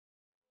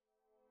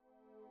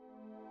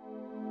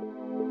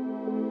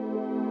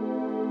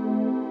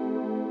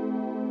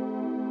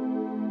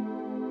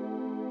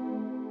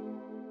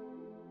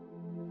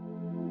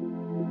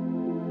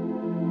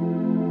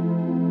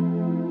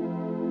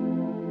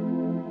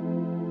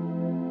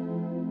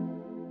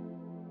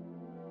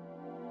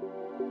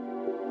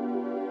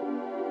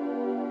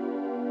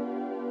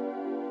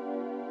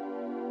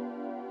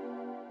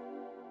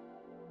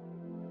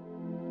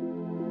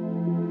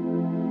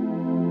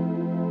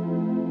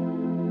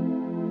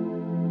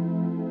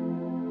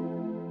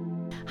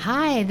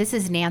Hi, this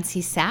is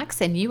Nancy Sachs,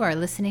 and you are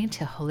listening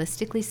to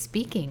Holistically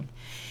Speaking.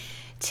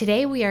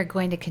 Today we are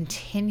going to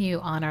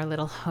continue on our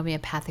little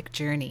homeopathic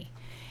journey.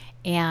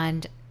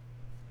 And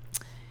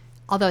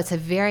although it's a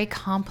very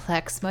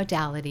complex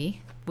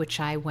modality, which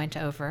I went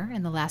over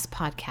in the last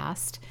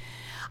podcast,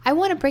 I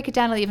want to break it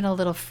down even a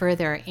little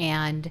further.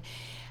 And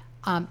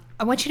I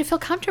want you to feel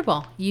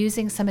comfortable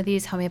using some of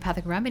these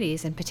homeopathic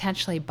remedies and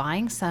potentially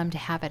buying some to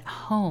have at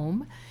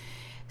home,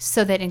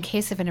 so that in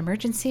case of an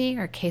emergency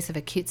or case of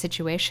acute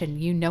situation,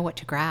 you know what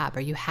to grab, or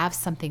you have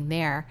something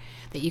there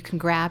that you can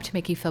grab to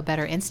make you feel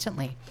better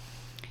instantly.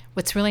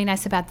 What's really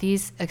nice about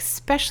these,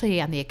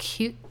 especially on the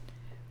acute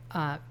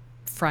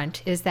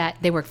front, is that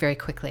they work very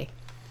quickly.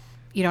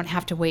 You don't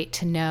have to wait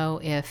to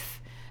know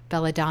if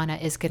belladonna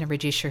is going to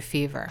reduce your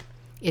fever.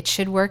 It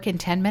should work in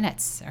 10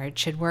 minutes, or it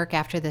should work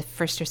after the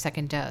first or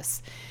second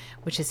dose,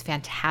 which is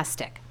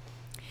fantastic.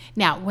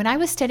 Now, when I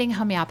was studying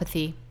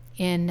homeopathy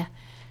in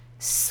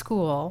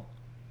school,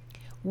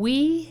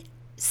 we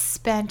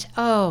spent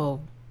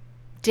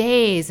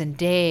days and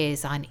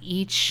days on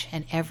each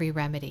and every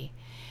remedy.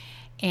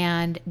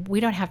 And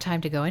we don't have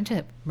time to go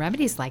into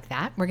remedies like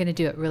that. We're going to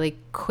do it really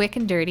quick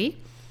and dirty.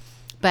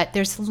 But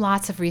there's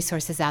lots of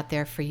resources out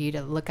there for you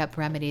to look up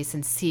remedies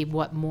and see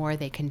what more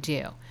they can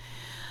do.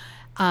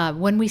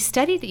 When we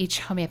studied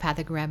each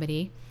homeopathic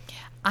remedy,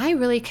 I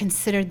really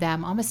considered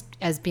them almost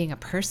as being a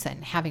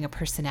person, having a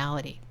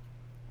personality.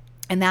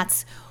 And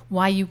that's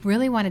why you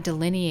really want to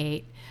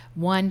delineate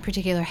one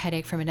particular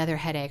headache from another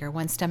headache, or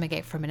one stomach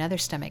ache from another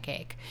stomach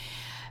ache.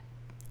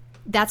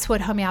 That's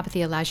what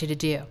homeopathy allows you to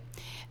do.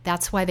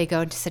 That's why they go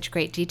into such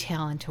great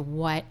detail into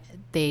what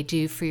they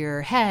do for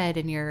your head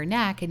and your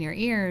neck and your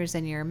ears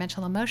and your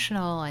mental,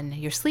 emotional, and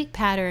your sleep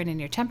pattern and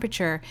your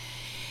temperature,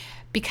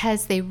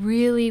 because they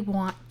really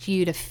want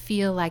you to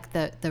feel like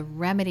the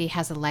remedy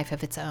has a life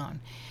of its own.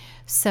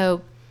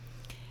 So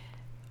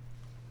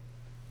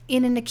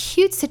in an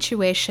acute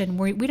situation,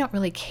 we don't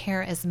really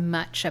care as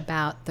much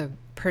about the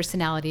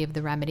personality of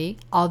the remedy,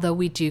 although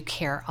we do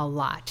care a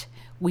lot.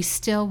 We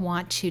still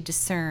want to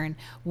discern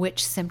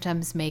which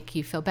symptoms make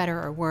you feel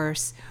better or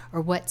worse,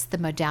 or what's the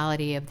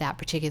modality of that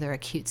particular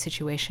acute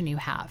situation you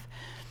have.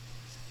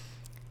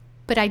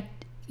 But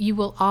you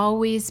will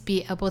always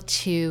be able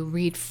to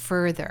read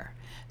further.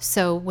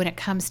 So when it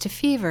comes to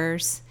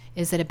fevers,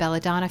 is it a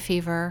belladonna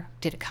fever?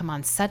 Did it come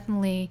on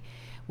suddenly?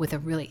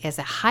 Is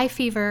a high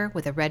fever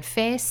with a red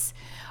face,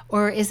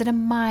 or is it a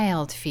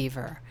mild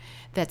fever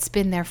that's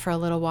been there for a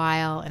little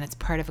while and it's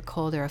part of a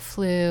cold or a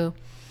flu,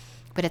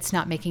 but it's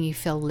not making you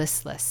feel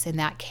listless? In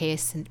that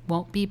case, it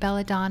won't be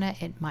belladonna.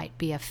 It might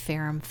be a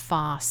ferrum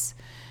phos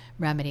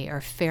remedy or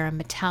ferrum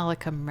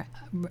metallicum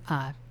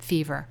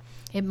fever.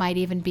 It might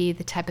even be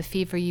the type of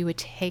fever you would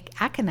take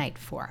aconite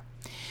for.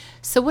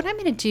 So what I'm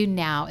going to do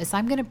now is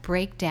I'm going to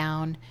break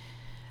down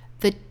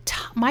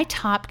my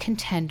top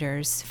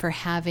contenders for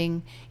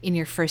having in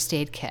your first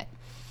aid kit.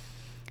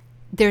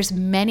 There's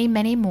many,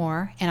 many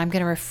more, and I'm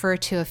going to refer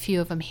to a few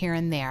of them here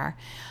and there,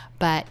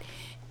 but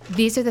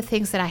these are the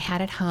things that I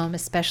had at home,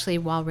 especially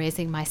while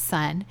raising my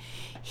son.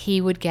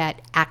 He would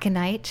get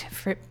aconite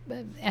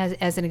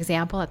as an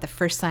example at the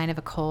first sign of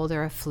a cold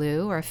or a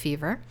flu or a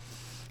fever,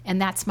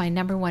 and that's my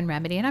number one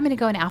remedy. And I'm going to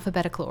go in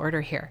alphabetical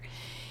order here.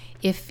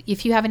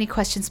 If you have any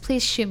questions,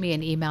 please shoot me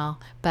an email,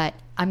 but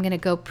I'm going to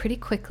go pretty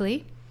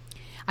quickly.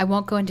 I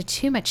won't go into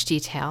too much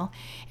detail,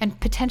 and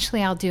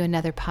potentially I'll do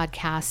another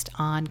podcast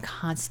on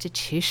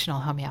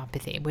constitutional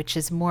homeopathy, which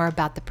is more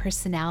about the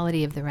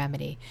personality of the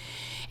remedy,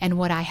 and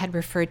what I had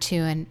referred to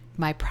in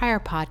my prior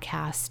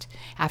podcast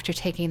after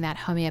taking that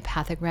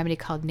homeopathic remedy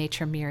called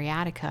Nature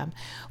Muriaticum,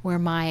 where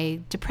my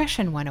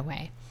depression went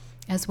away,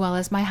 as well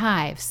as my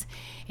hives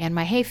and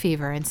my hay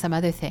fever and some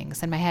other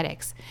things and my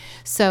headaches.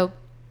 So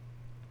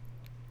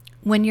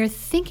when you're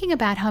thinking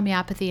about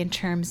homeopathy in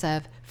terms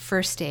of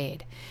first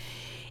aid,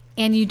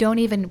 and you don't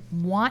even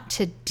want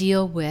to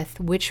deal with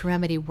which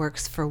remedy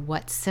works for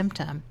what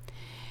symptom,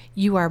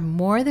 you are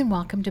more than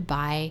welcome to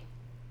buy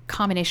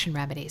combination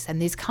remedies.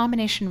 And these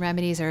combination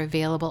remedies are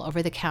available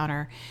over the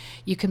counter.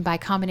 You can buy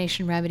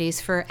combination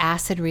remedies for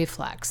acid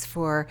reflux,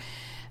 for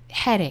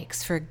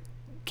headaches, for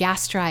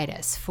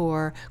gastritis,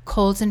 for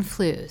colds and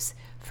flus,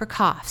 for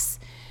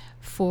coughs,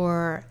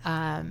 for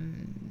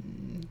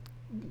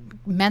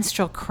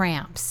menstrual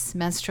cramps,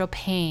 menstrual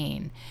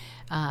pain,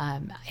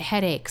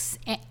 headaches,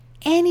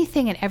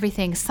 anything and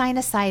everything,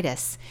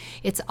 sinusitis.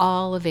 It's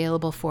all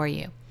available for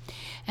you.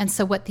 And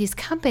so what these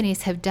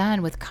companies have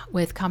done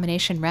with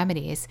combination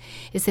remedies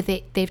is that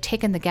they've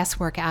taken the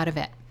guesswork out of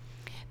it.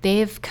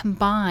 They've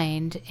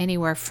combined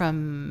anywhere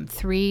from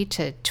 3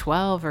 to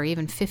 12 or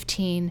even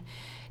 15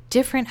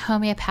 different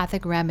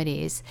homeopathic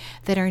remedies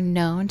that are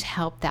known to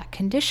help that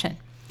condition.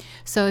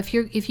 So if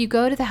you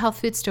go to the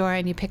health food store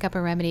and you pick up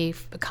a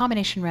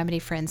combination remedy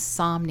for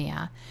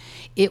insomnia,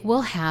 it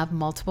will have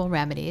multiple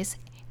remedies,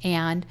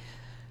 and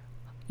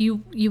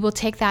you will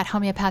take that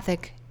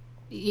homeopathic.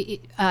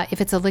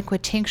 If it's a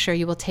liquid tincture,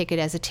 you will take it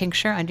as a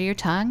tincture under your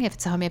tongue. If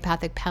it's a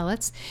homeopathic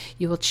pellets,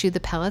 you will chew the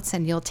pellets,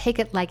 and you'll take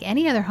it like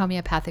any other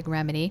homeopathic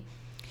remedy.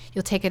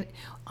 You'll take it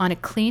on a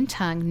clean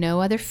tongue,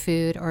 no other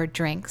food or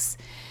drinks,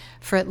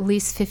 for at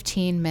least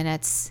 15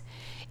 minutes.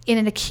 In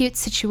an acute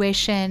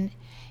situation,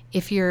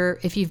 if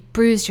you've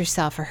bruised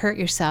yourself or hurt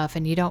yourself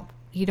and you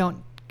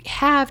don't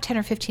have 10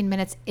 or 15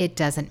 minutes, it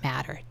doesn't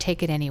matter.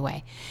 Take it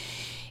anyway.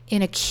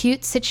 In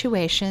acute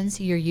situations,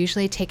 you're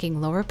usually taking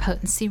lower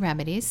potency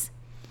remedies,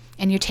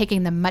 and you're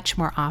taking them much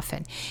more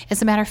often.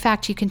 As a matter of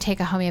fact, you can take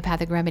a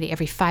homeopathic remedy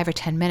every 5 or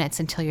 10 minutes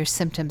until your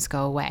symptoms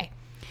go away.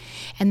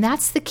 And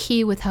that's the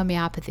key with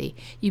homeopathy.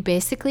 You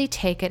basically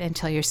take it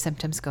until your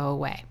symptoms go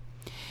away.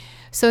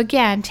 So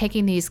again,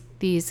 taking these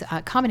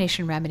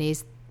combination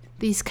remedies,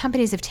 these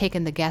companies have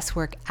taken the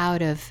guesswork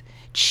out of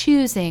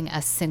choosing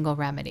a single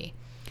remedy.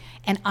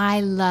 And I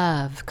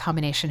love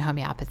combination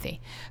homeopathy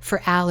for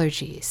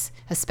allergies,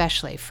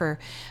 especially for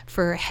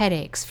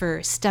headaches,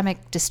 for stomach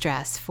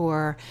distress,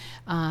 for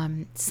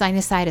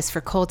sinusitis,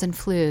 for colds and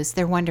flus.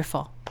 They're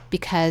wonderful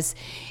because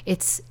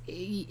it's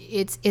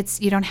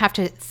you don't have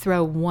to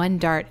throw one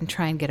dart and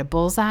try and get a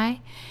bullseye.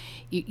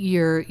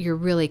 You're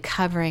really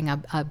covering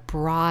a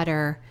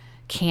broader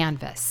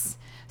canvas.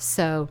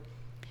 So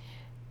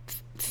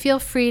feel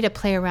free to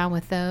play around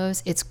with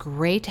those. It's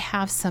great to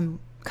have some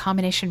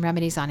combination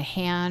remedies on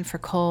hand for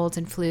colds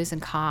and flus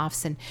and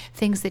coughs and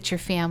things that your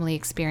family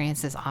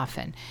experiences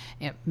often.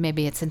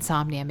 Maybe it's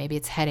insomnia, maybe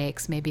it's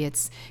headaches, maybe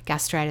it's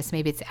gastritis,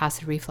 maybe it's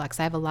acid reflux.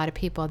 I have a lot of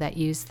people that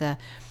use the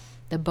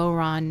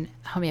Boron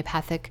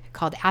homeopathic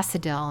called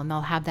Acidil, and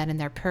they'll have that in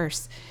their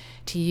purse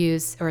to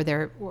use, or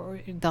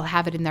they'll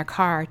have it in their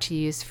car to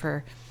use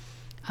for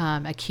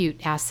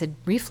acute acid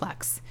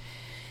reflux.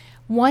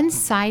 One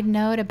side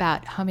note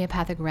about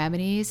homeopathic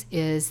remedies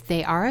is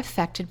they are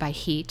affected by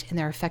heat and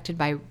they're affected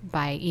by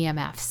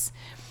EMFs.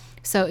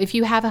 So if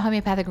you have a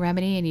homeopathic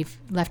remedy and you've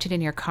left it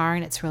in your car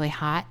and it's really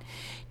hot,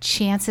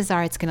 chances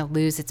are it's going to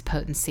lose its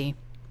potency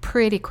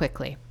pretty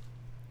quickly.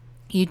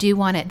 You do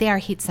want it, they are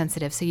heat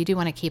sensitive, so you do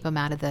want to keep them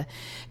out of the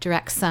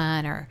direct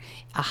sun or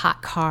a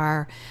hot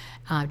car.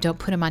 Don't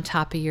put them on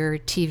top of your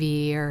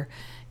TV or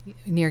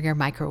near your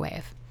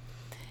microwave.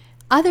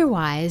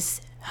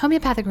 Otherwise,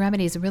 homeopathic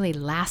remedies really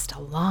last a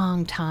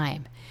long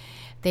time.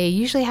 They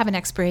usually have an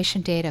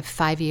expiration date of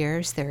 5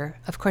 years. They're,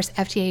 of course,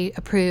 FDA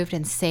approved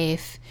and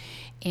safe,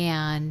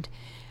 and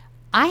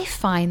I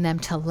find them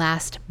to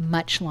last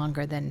much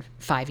longer than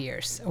 5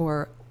 years,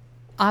 or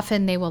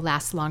often they will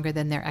last longer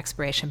than their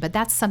expiration, but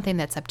that's something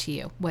that's up to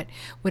you,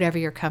 whatever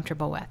you're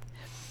comfortable with.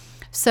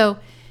 So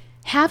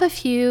have a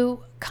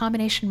few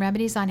combination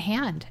remedies on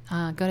hand.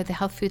 Go to the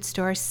health food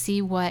store,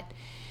 see what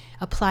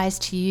applies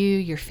to you,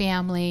 your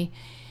family,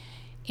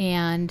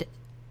 and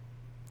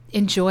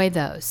enjoy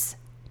those.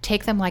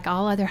 Take them like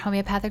all other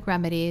homeopathic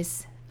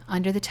remedies,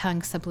 under the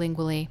tongue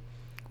sublingually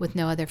with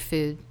no other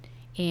food,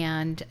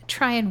 and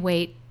try and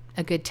wait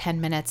a good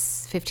 10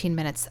 minutes, 15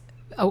 minutes,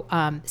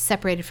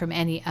 separated from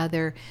any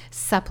other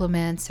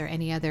supplements or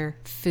any other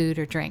food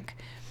or drink.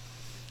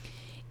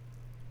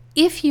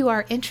 If you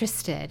are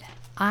interested,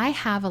 I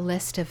have a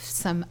list of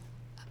some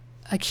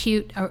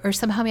acute or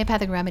some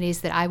homeopathic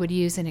remedies that I would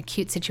use in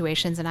acute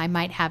situations, and I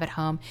might have at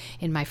home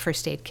in my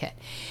first aid kit.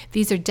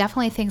 These are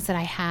definitely things that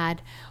I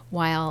had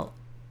while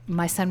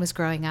my son was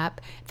growing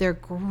up. They're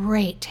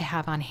great to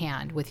have on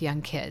hand with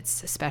young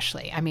kids,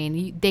 especially. I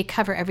mean, they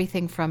cover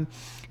everything from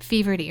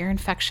fever to ear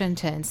infection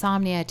to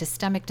insomnia to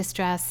stomach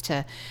distress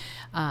to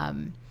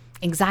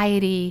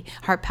anxiety,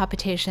 heart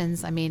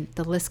palpitations. I mean,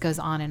 the list goes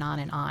on and on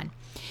and on.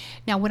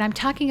 Now, when I'm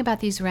talking about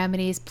these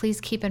remedies,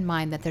 please keep in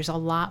mind that there's a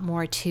lot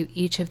more to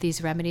each of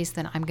these remedies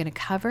than I'm going to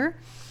cover,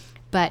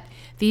 but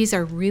these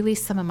are really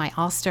some of my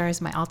all-stars,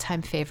 my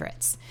all-time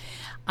favorites.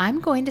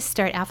 I'm going to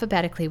start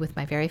alphabetically with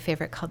my very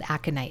favorite called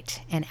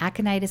aconite, and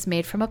aconite is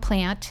made from a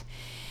plant.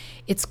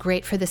 It's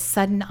great for the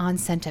sudden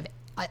onset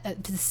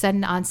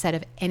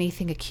of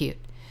anything acute: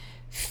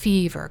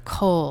 fever,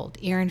 cold,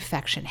 ear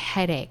infection,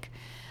 headache.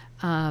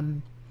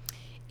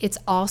 It's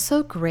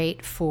also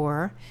great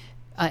for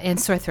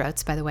and sore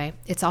throats, by the way.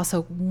 It's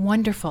also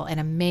wonderful and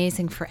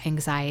amazing for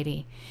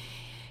anxiety.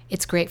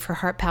 It's great for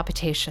heart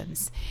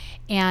palpitations.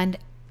 And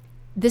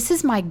this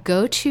is my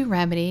go-to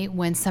remedy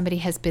when somebody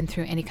has been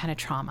through any kind of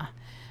trauma,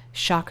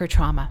 shock or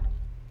trauma.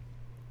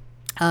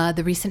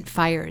 The recent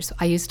fires,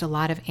 I used a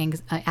lot of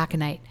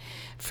aconite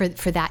for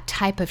that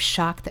type of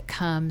shock that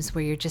comes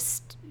where you're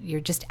just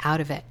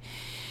out of it.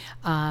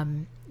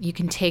 You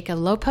can take a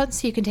low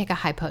potency, you can take a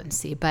high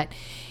potency, but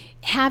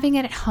having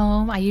it at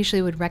home, I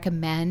usually would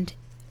recommend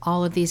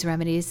all of these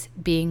remedies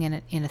being in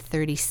a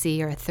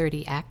 30C or a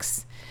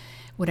 30X,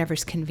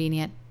 whatever's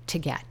convenient to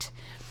get.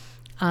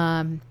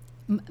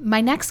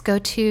 My next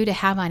go-to to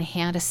have on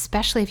hand,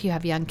 especially if you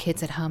have young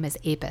kids at home, is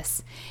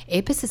Apis.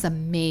 Apis is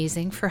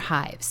amazing for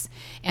hives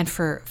and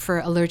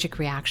for allergic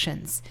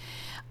reactions.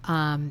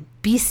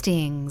 Bee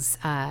stings,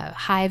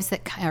 hives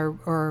that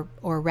or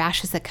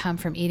rashes that come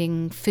from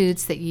eating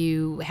foods that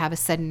you have a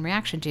sudden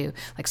reaction to,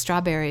 like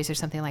strawberries or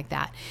something like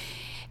that.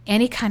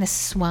 Any kind of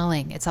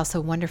swelling. It's also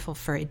wonderful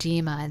for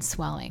edema and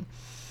swelling.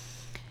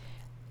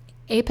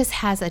 Apis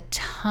has a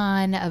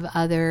ton of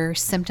other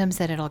symptoms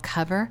that it'll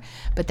cover,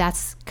 but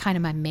that's kind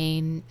of my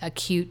main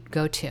acute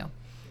go-to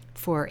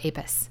for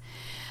Apis.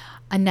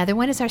 Another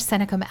one is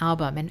arsenicum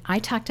album, and I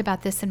talked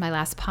about this in my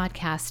last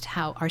podcast,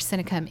 how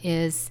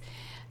arsenicum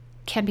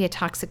can be a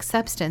toxic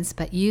substance,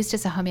 but used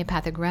as a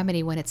homeopathic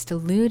remedy when it's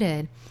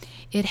diluted,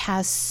 it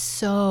has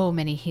so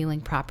many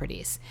healing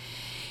properties.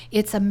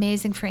 It's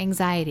amazing for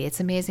anxiety. It's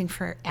amazing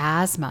for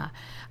asthma,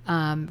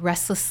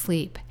 restless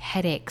sleep,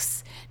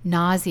 headaches,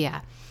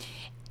 nausea,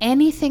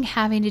 anything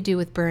having to do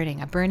with burning,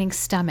 a burning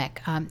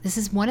stomach. This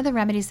is one of the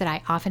remedies that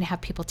I often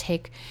have people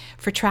take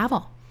for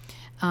travel.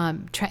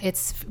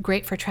 It's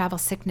great for travel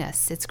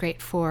sickness. It's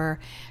great for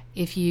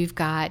if you've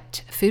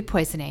got food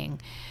poisoning,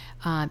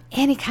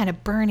 any kind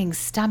of burning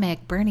stomach,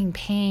 burning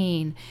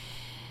pain,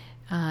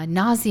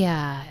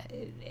 nausea,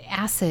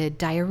 acid,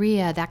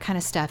 diarrhea, that kind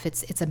of stuff.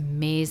 It's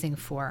amazing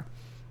for.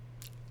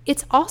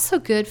 It's also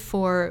good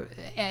for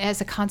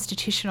as a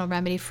constitutional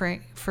remedy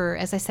for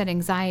as I said,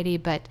 anxiety,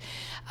 but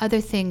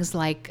other things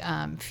like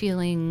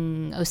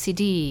feeling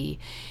OCD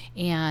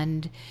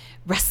and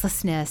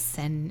restlessness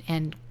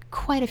and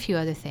quite a few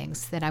other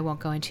things that I won't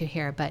go into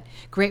here, but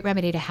great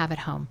remedy to have at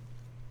home.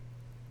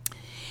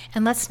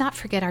 And let's not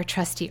forget our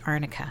trusty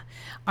arnica.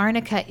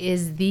 Arnica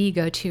is the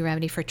go-to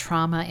remedy for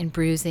trauma and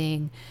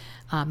bruising,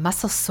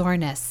 muscle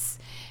soreness,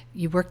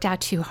 you worked out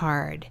too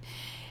hard,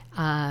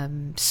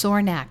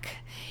 sore neck.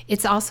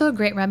 It's also a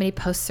great remedy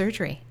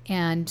post-surgery,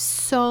 and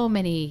so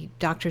many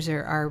doctors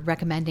are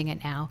recommending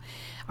it now.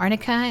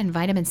 Arnica and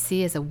vitamin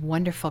C is a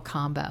wonderful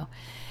combo.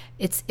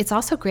 It's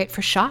also great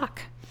for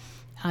shock,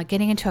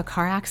 getting into a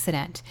car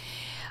accident.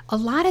 A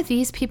lot of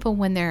these people,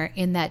 when they're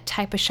in that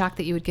type of shock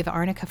that you would give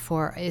arnica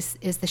for, is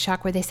the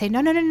shock where they say,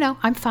 no,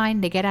 I'm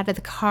fine. They get out of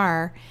the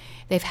car,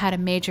 they've had a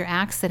major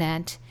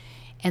accident,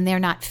 and they're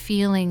not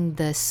feeling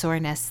the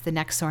soreness, the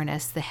neck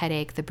soreness, the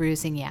headache, the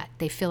bruising yet.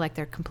 They feel like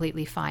they're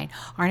completely fine.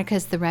 Arnica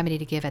is the remedy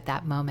to give at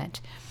that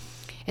moment.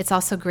 It's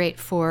also great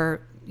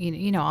for,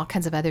 all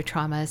kinds of other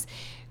traumas,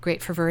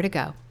 great for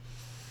vertigo.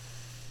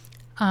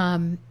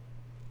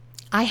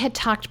 I had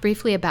talked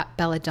briefly about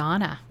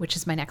belladonna, which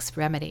is my next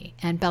remedy.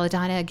 And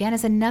belladonna, again,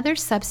 is another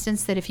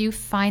substance that if you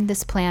find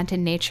this plant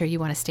in nature, you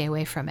want to stay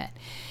away from it.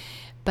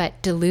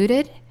 But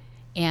diluted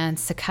and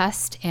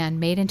succussed and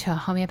made into a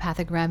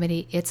homeopathic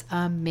remedy, it's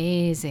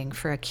amazing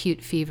for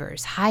acute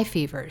fevers, high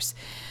fevers,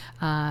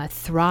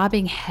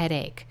 throbbing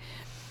headache,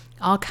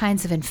 all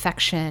kinds of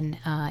infection,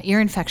 ear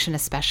infection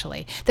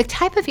especially. The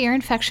type of ear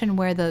infection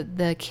where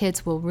the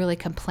kids will really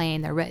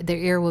complain, their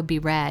ear will be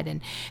red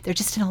and they're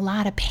just in a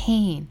lot of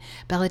pain.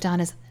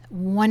 Belladonna is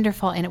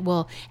wonderful and it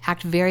will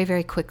act very,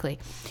 very quickly.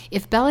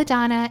 If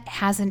belladonna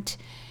hasn't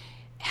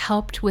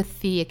helped with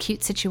the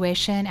acute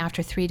situation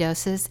after 3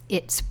 doses,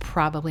 it's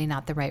probably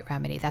not the right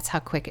remedy. That's how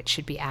quick it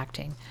should be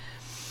acting.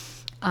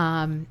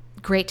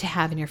 Great to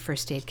have in your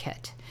first aid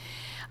kit.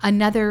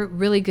 Another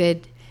really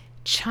good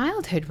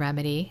childhood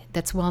remedy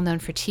that's well known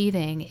for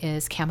teething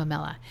is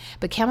chamomilla.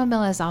 But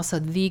chamomilla is also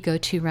the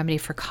go-to remedy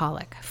for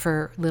colic,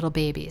 for little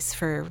babies,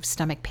 for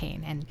stomach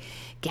pain and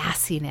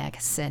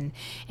gassiness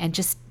and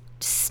just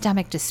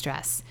stomach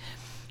distress.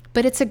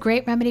 But it's a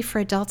great remedy for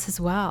adults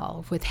as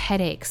well, with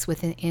headaches,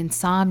 with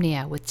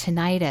insomnia, with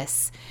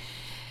tinnitus.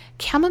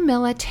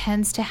 Chamomilla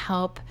tends to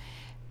help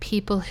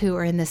people who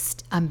are in this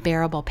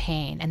unbearable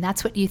pain. And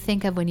that's what you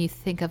think of when you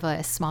think of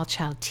a small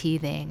child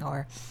teething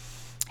or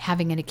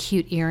having an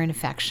acute ear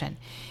infection.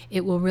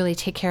 It will really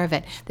take care of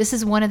it. This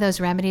is one of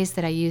those remedies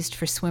that I used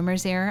for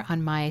swimmer's ear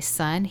on my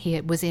son. He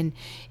was in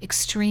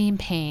extreme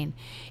pain.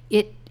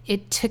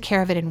 It took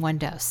care of it in 1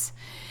 dose.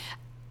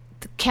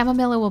 The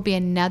chamomilla will be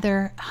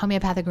another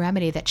homeopathic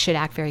remedy that should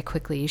act very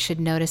quickly. You should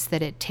notice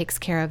that it takes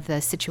care of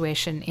the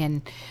situation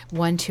in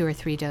 1, 2, or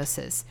 3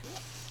 doses.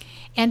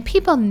 And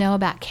people know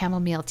about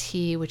chamomile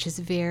tea, which is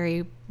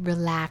very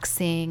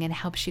relaxing and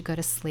helps you go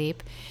to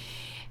sleep.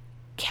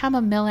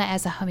 Chamomilla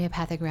as a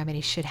homeopathic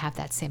remedy should have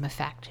that same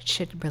effect. It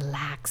should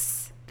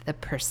relax the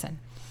person.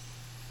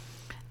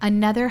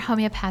 Another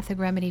homeopathic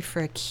remedy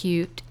for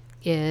acute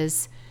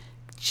is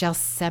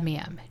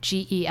gelsemium,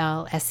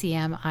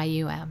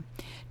 Gelsemium.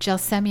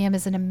 Gelsemium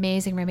is an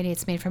amazing remedy.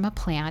 It's made from a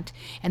plant,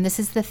 and this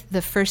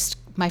is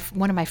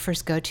one of my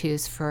first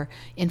go-tos for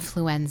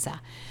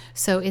influenza.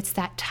 So it's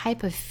that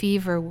type of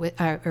fever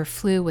or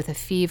flu with a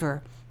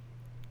fever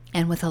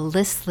and with a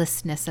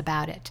listlessness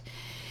about it.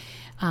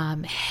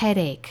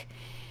 Headache,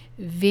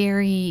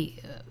 very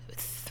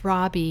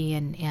throbby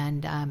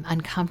and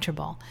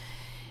uncomfortable.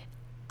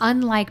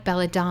 Unlike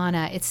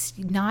belladonna, it's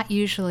not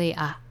usually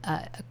a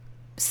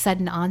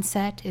sudden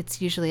onset.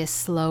 It's usually a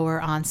slower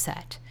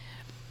onset.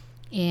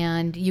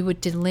 And you would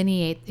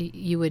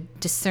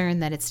discern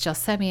that it's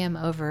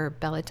gelsemium over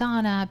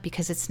belladonna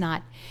because it's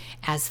not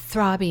as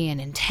throbby and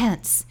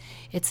intense.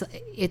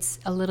 It's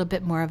a little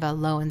bit more of a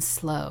low and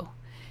slow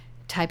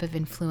type of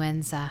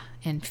influenza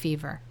and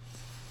fever.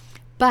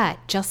 But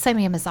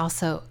gelsemium is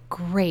also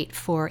great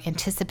for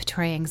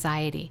anticipatory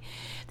anxiety.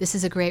 This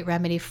is a great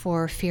remedy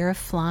for fear of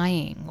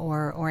flying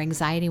or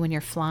anxiety when you're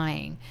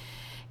flying.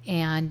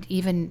 and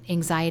even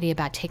anxiety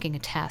about taking a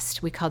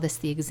test. We call this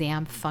the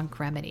exam funk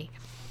remedy.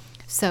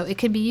 So it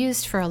can be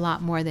used for a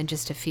lot more than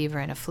just a fever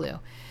and a flu.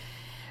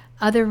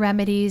 Other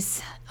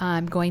remedies,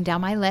 going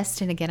down my list,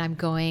 and again, I'm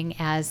going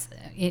as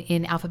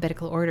in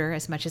alphabetical order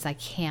as much as I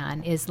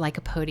can, is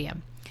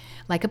Lycopodium.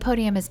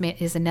 Lycopodium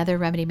is another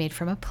remedy made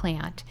from a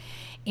plant,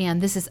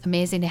 and this is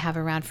amazing to have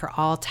around for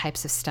all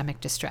types of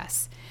stomach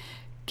distress: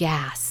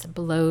 gas,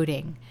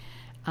 bloating,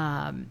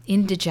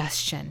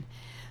 indigestion,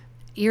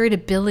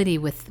 irritability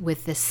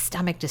with this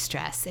stomach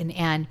distress,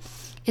 and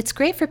it's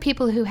great for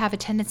people who have a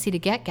tendency to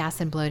get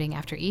gas and bloating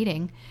after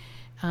eating.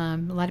 A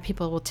lot of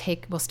people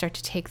will start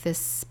to take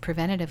this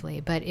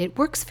preventatively, but it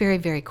works very,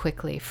 very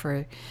quickly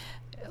for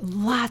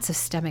lots of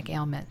stomach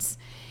ailments.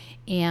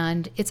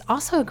 And it's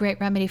also a great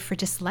remedy for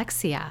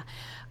dyslexia,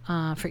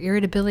 for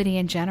irritability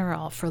in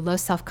general, for low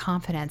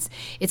self-confidence.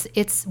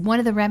 It's one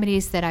of the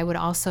remedies that I would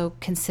also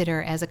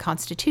consider as a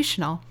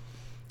constitutional,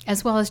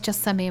 as well as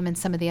Gelsemium and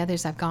some of the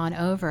others I've gone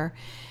over.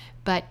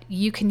 But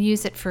you can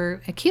use it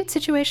for acute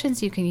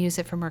situations, you can use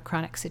it for more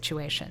chronic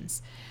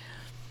situations.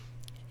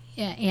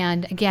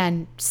 And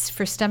again,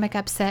 for stomach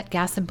upset,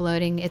 gas and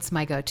bloating, it's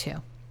my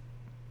go-to.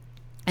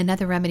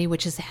 Another remedy,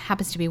 which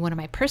happens to be one of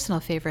my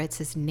personal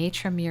favorites, is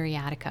Natrum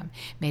muriaticum,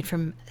 made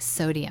from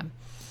sodium.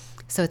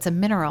 So it's a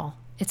mineral.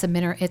 It's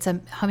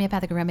a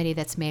homeopathic remedy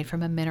that's made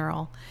from a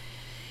mineral.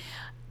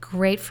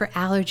 Great for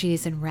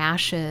allergies and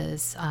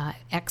rashes,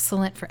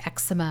 excellent for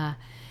eczema.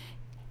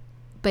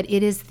 But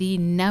it is the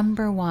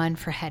number one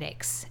for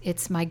headaches.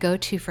 It's my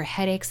go-to for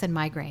headaches and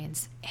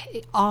migraines,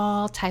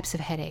 all types of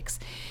headaches.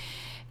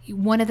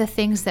 One of the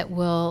things that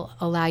will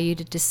allow you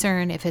to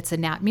discern if it's a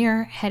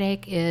Nat-Mir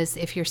headache is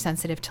if you're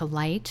sensitive to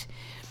light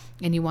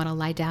and you want to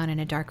lie down in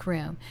a dark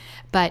room.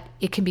 But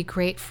it can be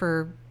great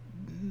for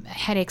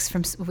headaches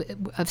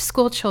of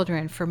school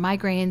children, for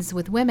migraines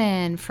with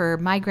women, for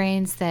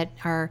migraines that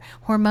are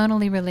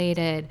hormonally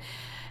related.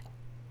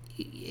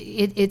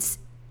 It's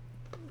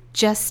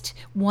just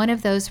one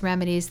of those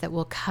remedies that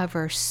will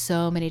cover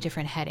so many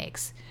different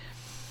headaches.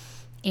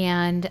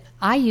 And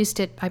I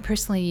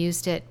personally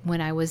used it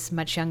when I was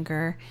much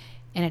younger,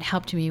 and it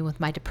helped me with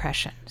my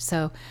depression.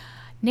 So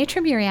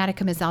Natrum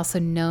muriaticum is also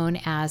known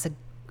as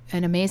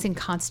an amazing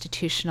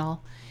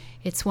constitutional.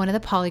 It's one of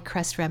the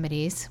polycrest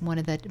remedies, one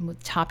of the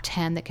top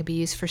 10 that could be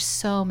used for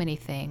so many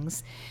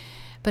things.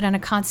 But on a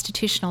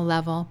constitutional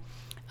level,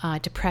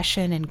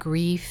 depression and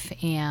grief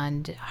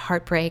and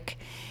heartbreak,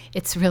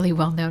 it's really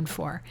well known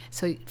for.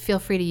 So feel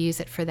free to use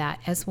it for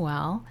that as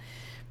well.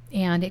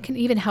 And it can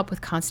even help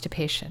with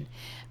constipation.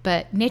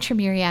 But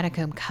Natrum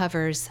muriaticum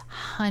covers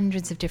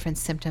hundreds of different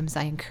symptoms.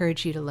 I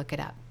encourage you to look it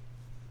up.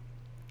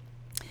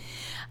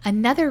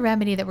 Another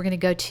remedy that we're going to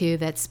go to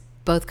that's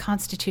both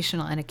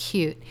constitutional and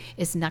acute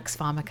is Nux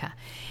vomica.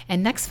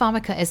 And Nux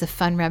vomica is a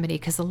fun remedy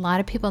because a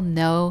lot of people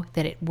know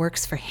that it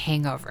works for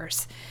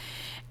hangovers.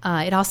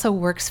 It also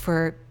works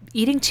for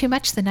eating too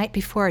much the night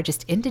before,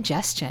 just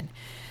indigestion.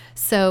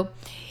 So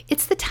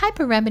it's the type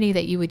of remedy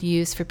that you would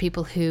use for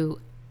people who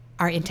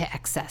are into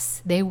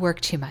excess. They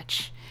work too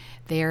much.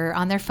 They're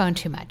on their phone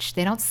too much.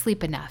 They don't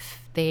sleep enough.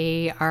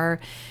 They are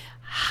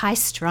high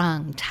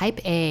strung,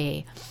 type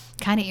A,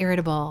 kind of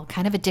irritable,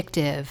 kind of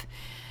addictive.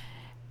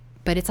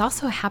 But it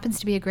also happens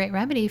to be a great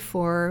remedy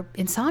for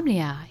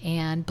insomnia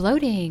and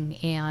bloating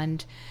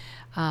and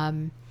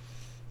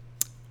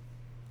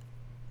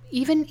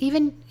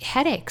even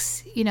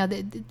headaches.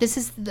 This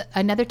is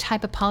another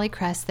type of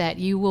polycrest that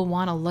you will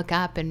want to look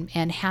up and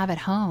have at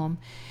home,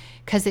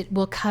 because it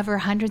will cover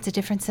hundreds of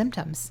different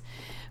symptoms.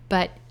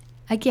 But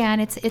again,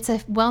 it's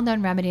a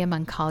well-known remedy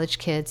among college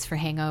kids for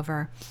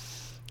hangover,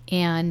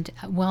 and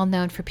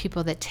well-known for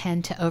people that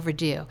tend to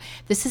overdo.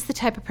 This is the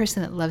type of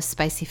person that loves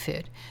spicy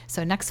food.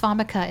 So Nux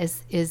vomica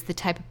is the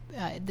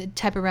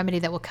type of remedy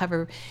that will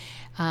cover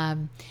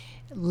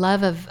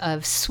love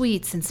of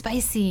sweets and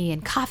spicy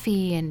and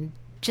coffee and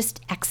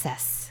just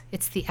excess.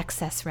 It's the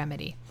excess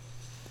remedy.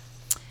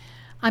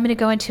 I'm going to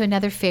go into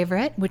another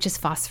favorite, which is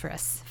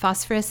phosphorus.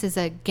 Phosphorus is,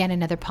 again,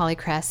 another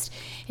polycrest.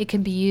 It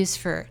can be used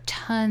for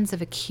tons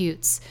of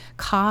acutes,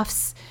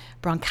 coughs,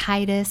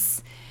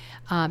 bronchitis.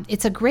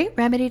 It's a great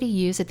remedy to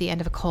use at the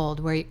end of a cold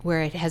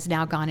where it has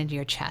now gone into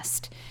your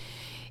chest.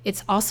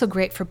 It's also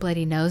great for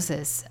bloody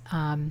noses,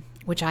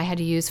 which I had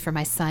to use for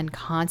my son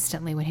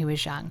constantly when he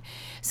was young.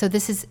 So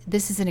this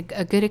is a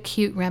good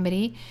acute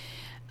remedy.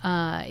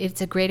 It's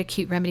a great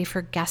acute remedy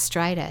for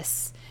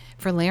gastritis,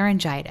 for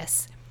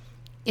laryngitis.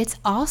 It's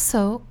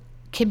also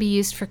can be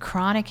used for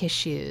chronic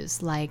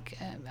issues like,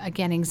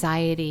 again,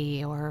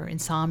 anxiety or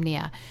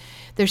insomnia.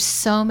 There's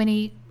so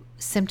many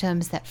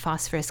symptoms that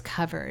phosphorus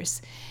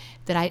covers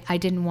that I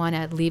didn't want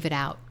to leave it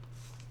out.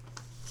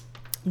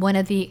 One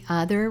of the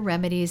other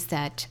remedies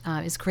that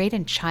is great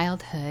in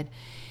childhood,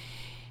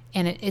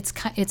 and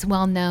it's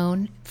well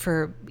known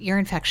for ear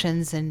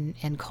infections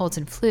and colds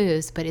and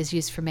flus, but is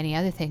used for many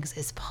other things,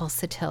 is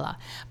pulsatilla.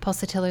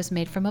 Pulsatilla is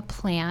made from a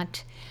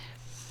plant,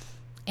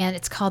 and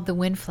it's called the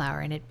windflower,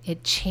 and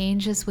it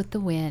changes with the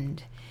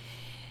wind.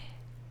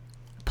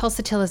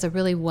 Pulsatilla is a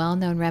really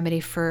well-known remedy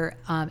for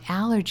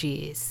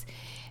allergies,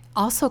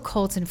 Also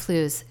colds and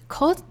flus.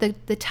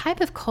 The type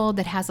of cold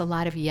that has a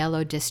lot of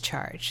yellow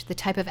discharge, the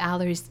type of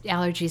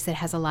allergies that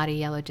has a lot of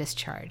yellow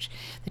discharge,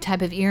 the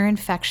type of ear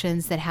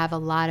infections that have a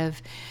lot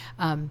of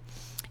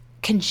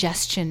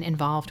congestion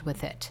involved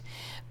with it.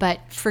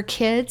 But for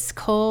kids,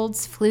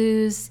 colds,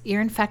 flus,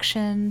 ear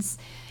infections,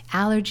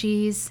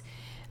 allergies,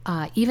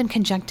 even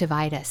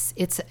conjunctivitis,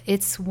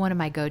 it's one of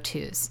my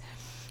go-tos.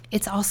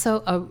 It's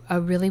also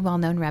a really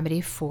well-known remedy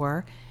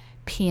for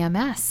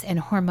PMS and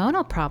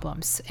hormonal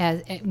problems.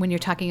 When you're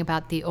talking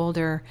about the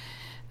older,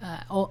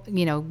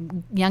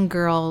 young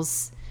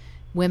girls,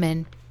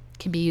 women,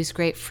 can be used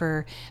great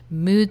for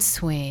mood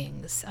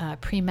swings,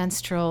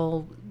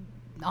 premenstrual,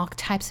 all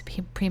types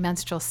of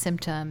premenstrual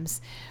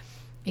symptoms.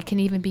 It can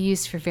even be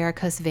used for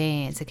varicose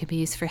veins. It can be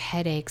used for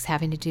headaches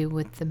having to do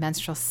with the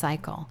menstrual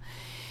cycle.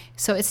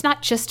 So it's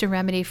not just a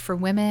remedy for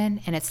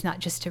women, and it's not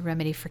just a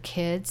remedy for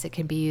kids. It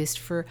can be used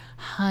for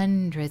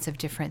hundreds of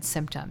different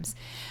symptoms.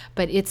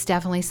 But it's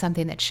definitely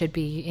something that should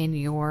be in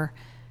your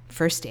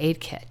first aid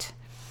kit.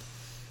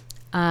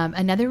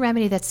 Another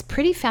remedy that's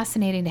pretty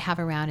fascinating to have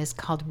around is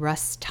called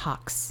Rhus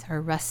tox,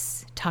 or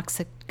Rhus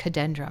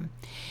toxicodendron.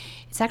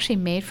 It's actually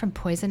made from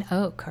poison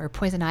oak or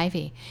poison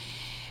ivy.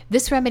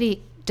 This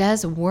remedy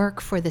does work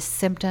for the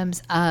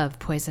symptoms of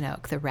poison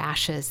oak, the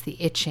rashes, the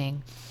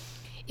itching.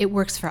 It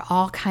works for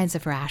all kinds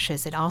of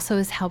rashes. It also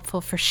is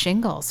helpful for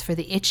shingles, for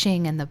the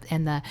itching and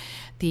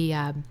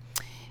the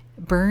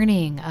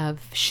burning of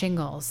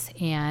shingles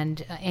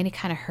and any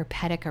kind of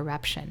herpetic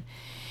eruption.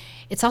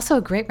 It's also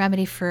a great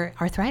remedy for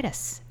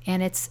arthritis,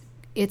 and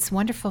it's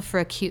wonderful for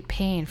acute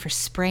pain, for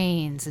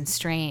sprains and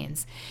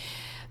strains.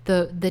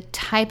 The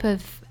type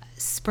of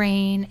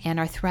sprain and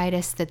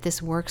arthritis that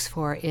this works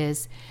for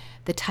is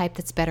the type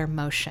that's better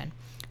motion.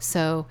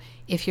 So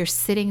if you're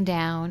sitting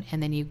down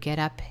and then you get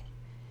up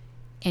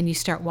and you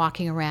start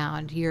walking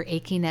around, your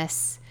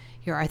achiness,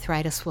 your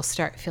arthritis will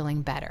start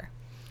feeling better.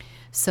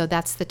 So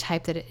that's the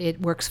type that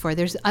it works for.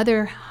 There's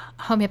other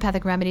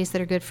homeopathic remedies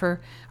that are good for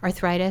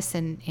arthritis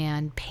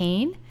and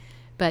pain,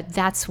 but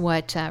that's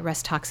what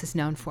Rhus tox is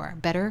known for.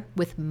 Better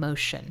with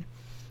motion,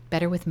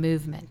 better with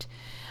movement.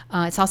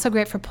 It's also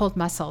great for pulled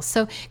muscles.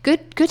 So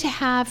good to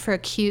have for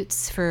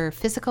acutes for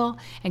physical,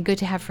 and good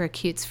to have for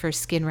acutes for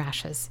skin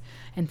rashes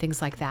and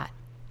things like that.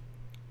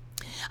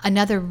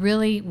 Another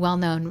really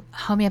well-known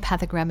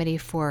homeopathic remedy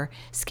for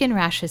skin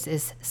rashes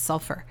is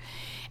sulfur.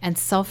 And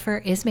sulfur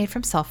is made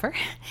from sulfur,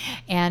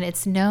 and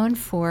it's known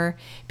for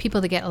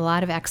people that get a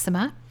lot of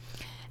eczema.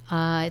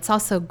 It's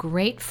also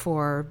great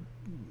for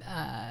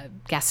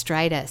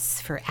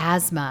gastritis, for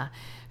asthma,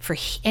 for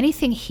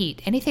anything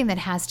heat, anything that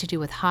has to do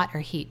with hot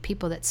or heat,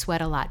 people that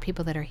sweat a lot,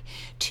 people that are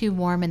too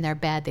warm in their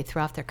bed, they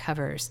throw off their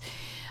covers.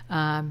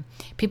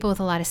 People with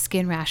a lot of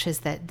skin rashes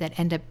that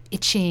end up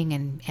itching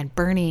and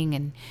burning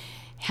and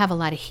have a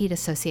lot of heat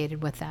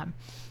associated with them,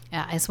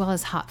 as well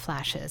as hot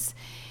flashes.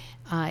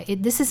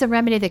 This is a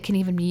remedy that can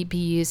even be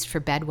used for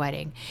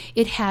bedwetting.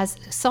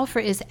 Sulfur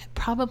is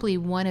probably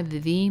one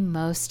of the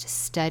most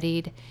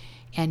studied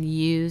and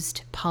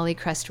used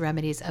polycrust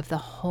remedies of the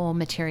whole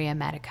materia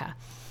medica.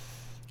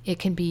 It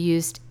can be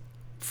used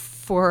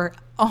for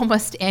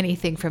almost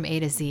anything from A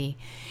to Z,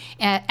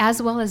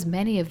 as well as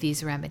many of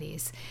these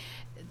remedies.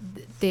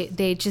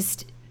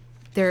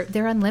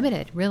 They're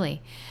unlimited,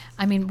 really.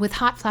 I mean, with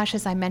hot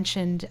flashes, I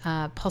mentioned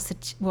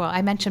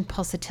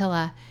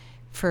pulsatilla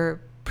for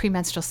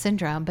premenstrual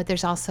syndrome, but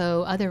there's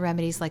also other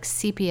remedies like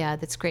sepia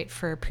that's great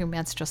for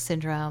premenstrual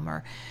syndrome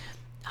or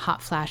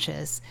hot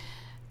flashes.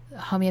 A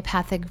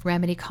homeopathic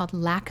remedy called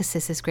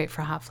lachesis is great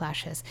for hot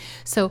flashes.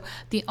 So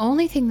the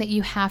only thing that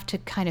you have to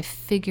kind of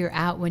figure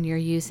out when you're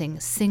using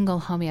single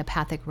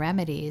homeopathic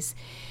remedies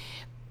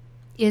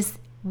is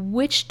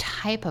which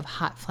type of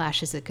hot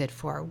flash is it good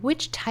for?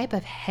 Which type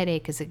of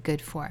headache is it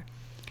good for?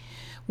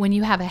 When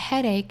you have a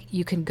headache,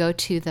 you can go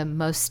to the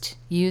most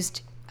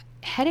used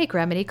headache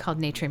remedy called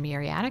Natrium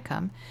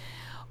muriaticum,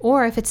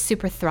 or if it's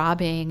super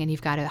throbbing and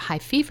you've got a high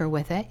fever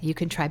with it, you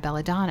can try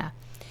belladonna.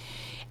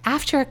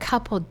 After a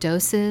couple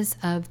doses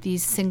of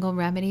these single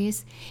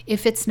remedies,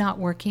 if it's not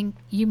working,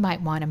 you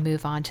might want to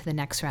move on to the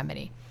next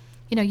remedy.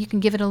 You can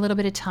give it a little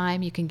bit of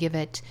time. You can give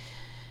it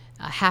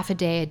half a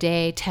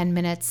day, 10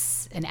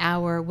 minutes, an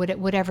hour,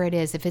 whatever it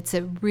is. If it's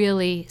a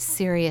really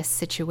serious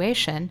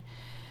situation,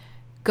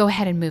 go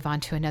ahead and move on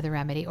to another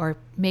remedy, or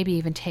maybe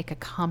even take a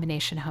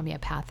combination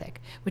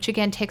homeopathic, which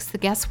again takes the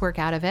guesswork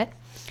out of it,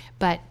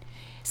 but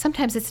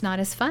sometimes it's not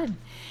as fun.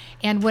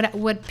 And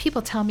what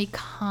people tell me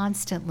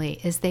constantly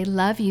is they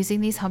love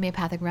using these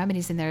homeopathic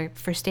remedies in their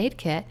first aid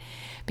kit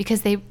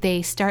because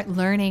they start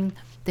learning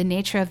the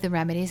nature of the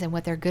remedies and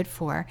what they're good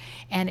for,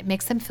 and it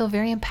makes them feel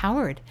very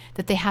empowered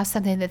that they have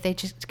something that they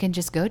can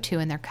just go to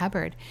in their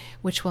cupboard,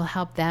 which will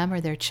help them or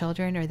their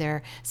children or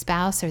their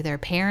spouse or their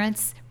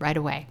parents right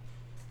away.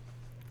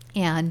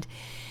 And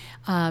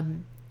I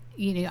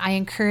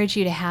encourage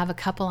you to have a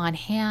couple on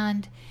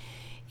hand.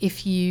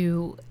 If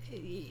you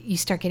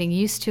start getting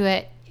used to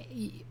it,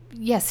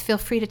 yes, feel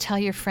free to tell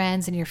your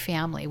friends and your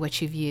family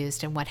what you've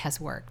used and what has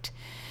worked.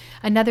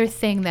 Another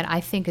thing that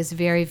I think is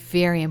very,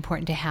 very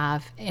important to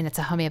have, and it's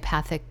a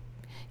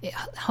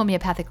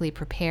homeopathically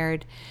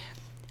prepared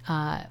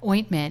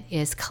ointment,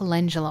 is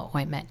calendula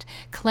ointment.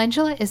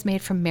 Calendula is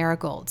made from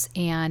marigolds,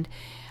 and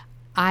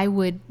I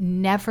would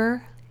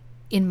never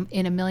in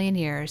a million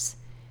years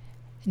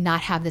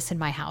not have this in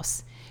my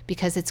house,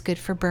 because it's good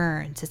for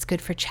burns, it's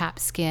good for chapped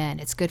skin,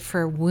 it's good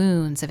for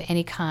wounds of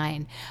any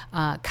kind,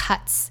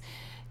 cuts,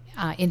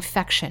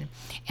 infection,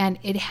 and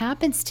it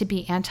happens to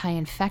be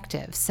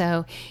anti-infective.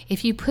 So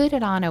if you put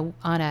it on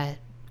a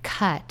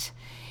cut,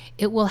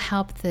 it will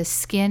help the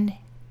skin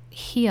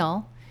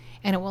heal,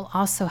 and it will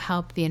also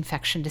help the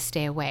infection to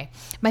stay away.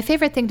 My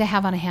favorite thing to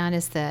have on hand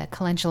is the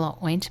calendula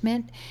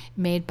ointment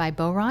made by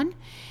Boiron,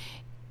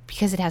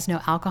 because it has no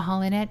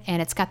alcohol in it,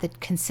 and it's got the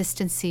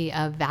consistency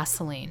of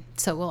Vaseline.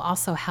 So it will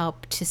also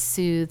help to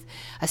soothe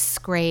a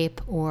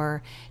scrape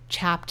or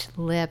chapped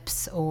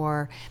lips,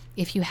 or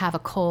if you have a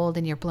cold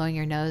and you're blowing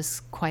your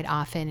nose quite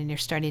often and you're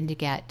starting to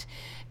get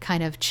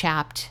kind of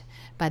chapped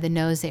by the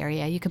nose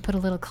area, you can put a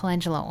little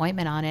calendula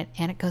ointment on it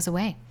and it goes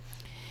away.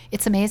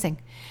 It's amazing.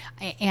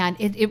 And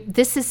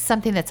this is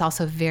something that's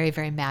also very,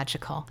 very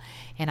magical.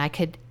 And I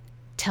could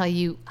tell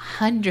you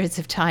hundreds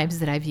of times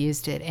that I've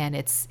used it, and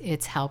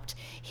it's helped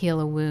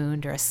heal a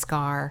wound or a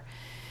scar.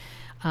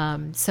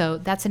 So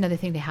that's another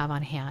thing to have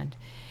on hand.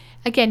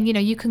 Again,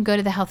 you can go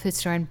to the health food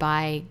store and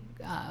buy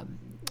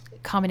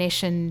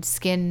combination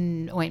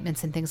skin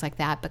ointments and things like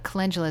that, but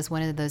calendula is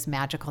one of those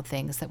magical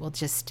things that will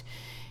just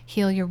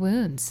heal your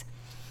wounds.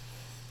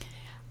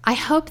 I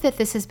hope that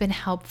this has been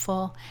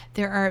helpful.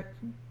 There are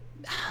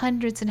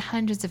hundreds and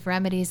hundreds of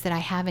remedies that I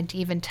haven't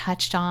even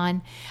touched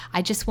on.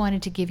 I just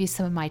wanted to give you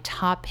some of my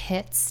top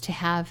hits to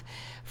have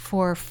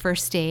for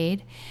first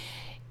aid.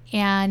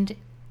 And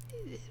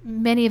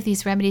many of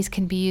these remedies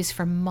can be used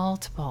for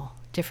multiple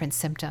different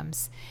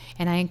symptoms.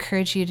 And I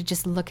encourage you to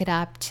just look it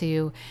up,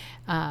 to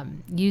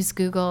use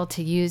Google,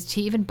 to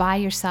even buy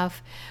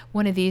yourself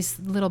one of these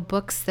little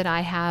books that I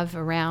have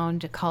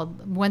around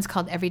one's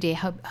called Everyday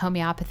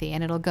Homeopathy,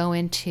 and it'll go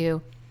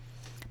into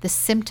the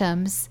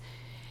symptoms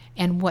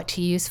and what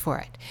to use for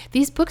it.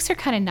 These books are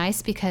kind of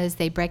nice because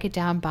they break it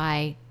down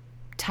by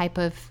type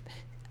of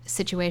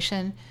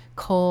situation: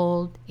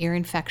 cold, ear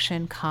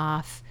infection,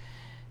 cough,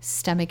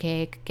 stomach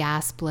ache,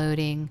 gas,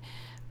 bloating,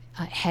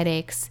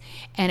 headaches,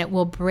 and it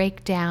will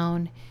break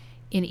down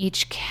in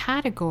each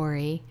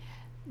category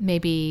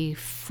maybe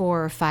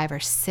 4 or 5 or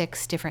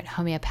 6 different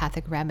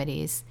homeopathic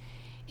remedies,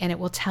 and it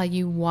will tell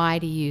you why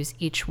to use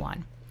each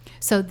one.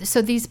 So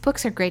these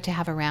books are great to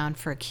have around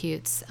for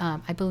acutes.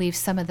 I believe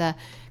some of the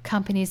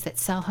companies that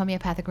sell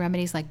homeopathic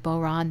remedies, like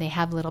Boiron, they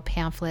have little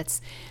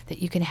pamphlets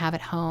that you can have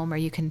at home, or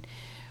you can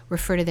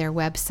refer to their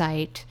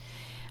website.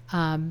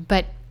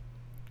 But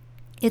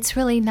it's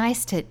really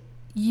nice to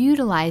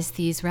utilize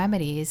these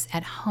remedies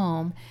at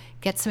home,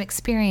 get some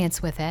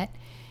experience with it,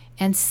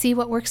 and see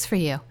what works for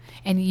you.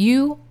 And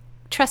you,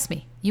 trust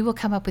me, you will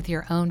come up with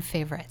your own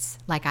favorites,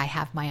 like I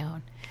have my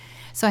own.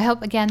 So I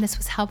hope, again, this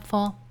was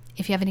helpful.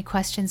 If you have any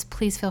questions,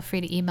 please feel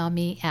free to email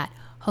me at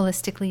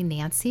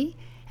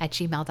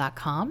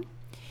holisticallynancy@gmail.com.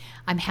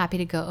 I'm happy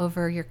to go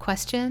over your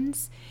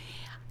questions.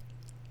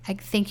 I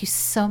thank you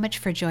so much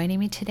for joining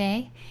me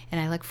today, and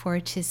I look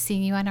forward to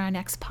seeing you on our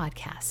next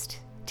podcast.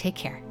 Take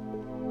care.